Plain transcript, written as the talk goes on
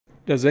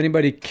Does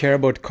anybody care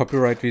about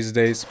copyright these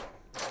days?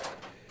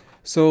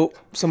 So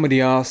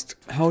somebody asked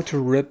how to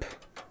rip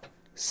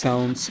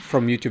sounds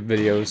from YouTube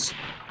videos.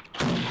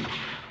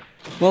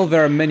 Well,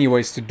 there are many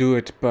ways to do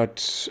it,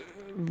 but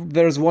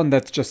there's one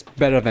that's just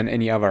better than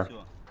any other.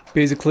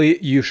 Basically,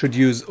 you should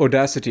use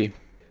Audacity.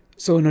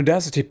 So in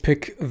Audacity,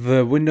 pick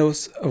the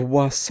Windows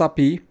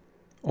Wasapi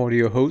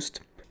audio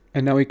host,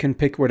 and now you can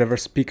pick whatever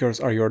speakers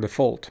are your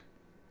default.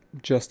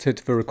 Just hit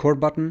the record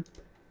button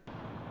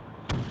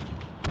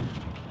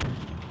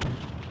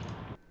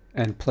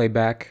and play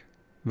back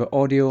the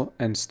audio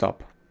and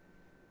stop.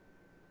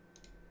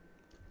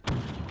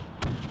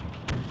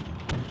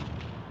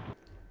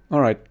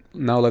 Alright,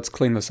 now let's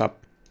clean this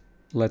up.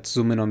 Let's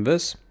zoom in on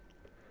this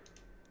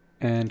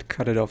and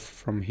cut it off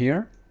from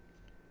here.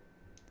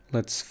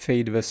 Let's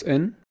fade this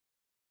in.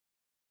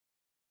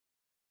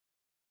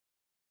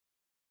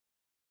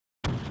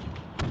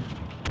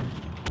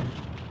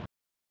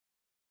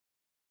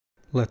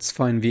 Let's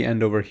find the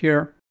end over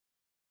here.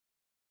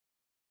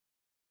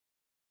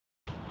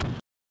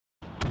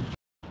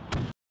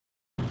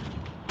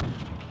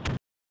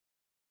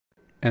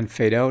 And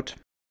fade out.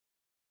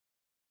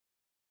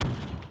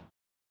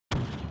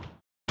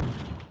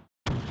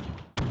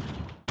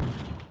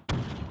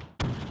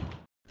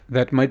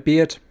 That might be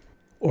it.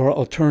 Or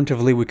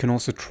alternatively, we can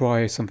also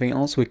try something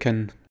else. We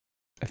can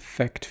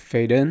effect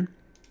fade in.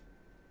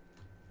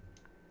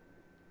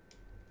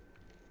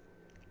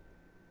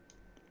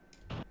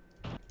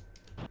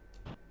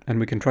 And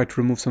we can try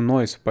to remove some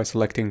noise by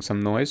selecting some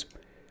noise.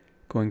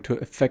 Going to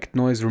effect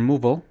noise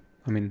removal,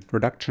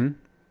 reduction,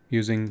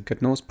 using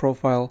get noise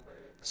profile,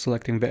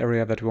 selecting the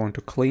area that we want to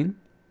clean.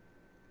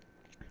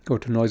 Go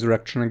to noise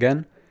reduction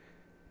again.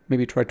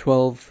 Maybe try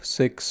 12,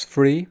 6,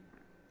 3.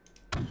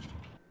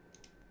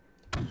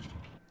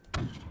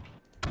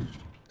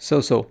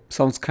 So,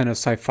 sounds kind of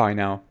sci-fi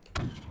now.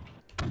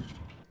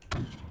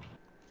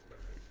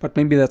 But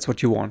maybe that's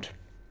what you want.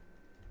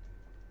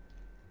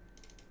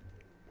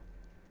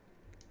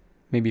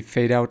 Maybe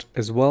fade out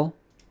as well.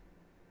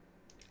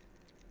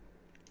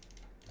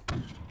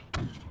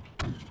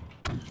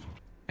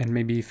 And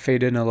maybe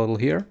fade in a little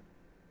here.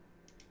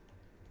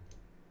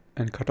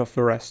 And cut off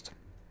the rest.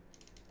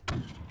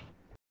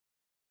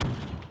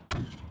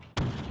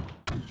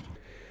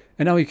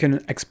 And now you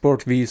can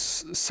export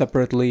these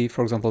separately.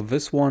 For example,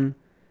 this one,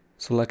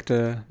 select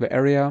the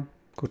area,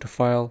 go to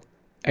File,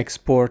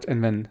 Export,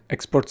 and then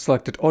export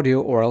selected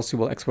audio, or else you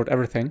will export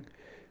everything.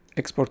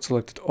 Export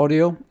selected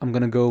audio. I'm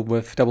going to go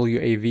with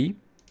WAV.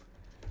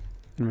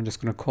 And I'm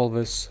just going to call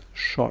this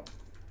shot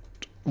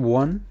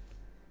 1.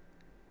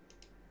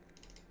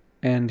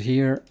 And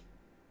here,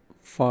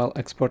 File,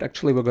 Export.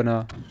 Actually, we're going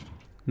to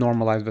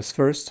normalize this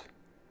first.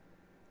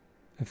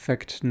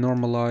 Effect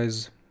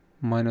normalize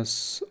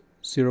minus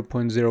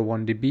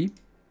 0.01 dB.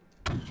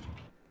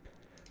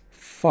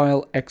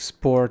 File,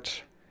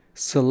 export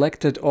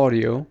selected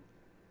audio,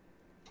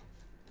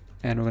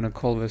 and we're going to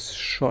call this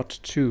shot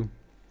 2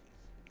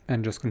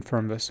 and just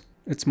confirm this.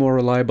 It's more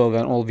reliable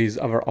than all these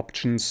other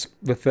options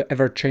with the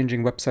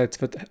ever-changing websites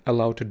that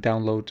allow to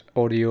download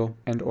audio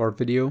and or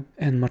video,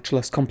 and much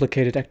less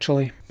complicated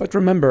actually. But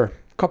remember,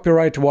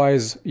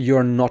 copyright-wise,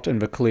 you're not in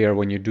the clear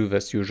when you do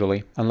this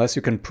usually, unless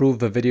you can prove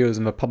the video is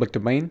in the public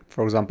domain.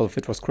 For example, if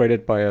it was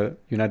created by a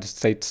United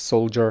States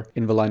soldier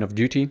in the line of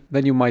duty,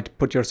 then you might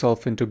put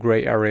yourself into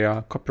gray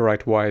area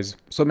copyright-wise.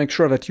 So make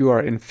sure that you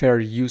are in fair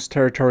use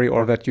territory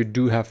or that you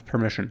do have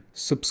permission.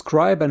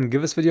 Subscribe and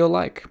give this video a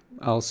like.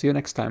 I'll see you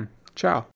next time. Ciao.